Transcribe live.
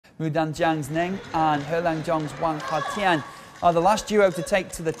Mudanjiang's Ning and Heilongjiang's Wang Hatian are the last duo to take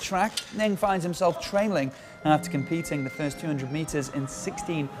to the track. Ning finds himself trailing after competing the first 200 metres in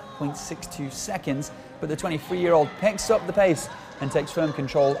 16.62 seconds, but the 23-year-old picks up the pace and takes firm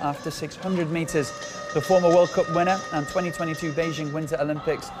control after 600 metres. The former World Cup winner and 2022 Beijing Winter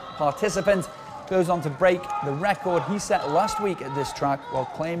Olympics participant goes on to break the record he set last week at this track while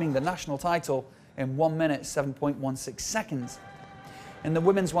claiming the national title in 1 minute 7.16 seconds. In the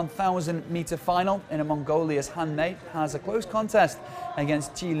women's 1,000 metre final, Inner Mongolia's Han Mei has a close contest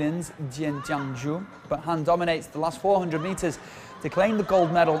against Jilin's Jian Jiangzhu, but Han dominates the last 400 metres to claim the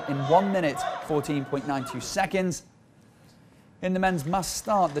gold medal in 1 minute 14.92 seconds. In the men's mass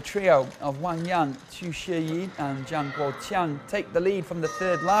start, the trio of Wang Yang, Chu Shiyi and Jiang Guoqiang take the lead from the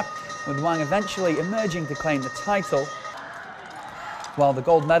third lap, with Wang eventually emerging to claim the title, while the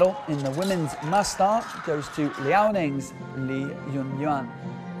gold medal in the women's mass start goes to Liaoning's Li Yunyuan.